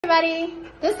everybody.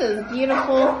 This is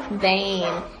beautiful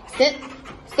Bane. Sit,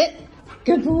 sit.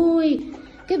 Good boy.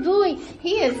 Good boy.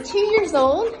 He is 2 years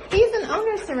old. He's an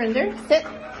owner surrender. Sit.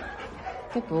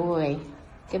 Good boy.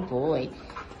 Good boy.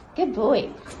 Good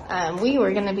boy. We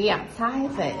were going to be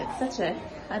outside, but it's such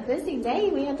a busy day.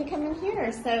 We had to come in here.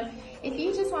 So if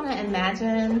you just want to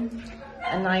imagine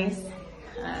a nice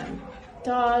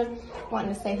dog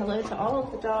wanting to say hello to all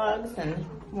of the dogs and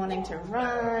wanting to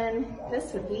run,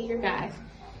 this would be your guy.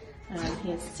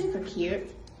 He is super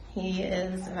cute. He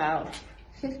is about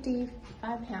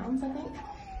 55 pounds, I think.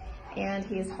 And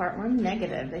he's heartworm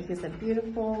negative. He's a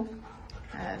beautiful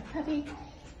puppy.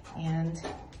 And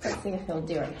let's see if he'll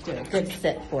do a good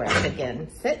sit for us again.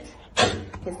 Sit.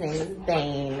 His name is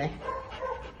Bane.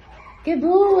 Good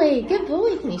boy. Good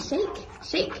boy. Can you shake?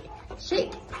 Shake.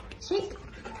 Shake. Shake.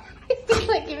 He's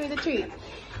like, give me the treat.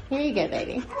 Here you go,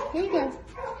 baby. Here you go.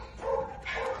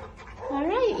 All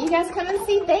right, you guys come and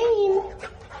see Bane.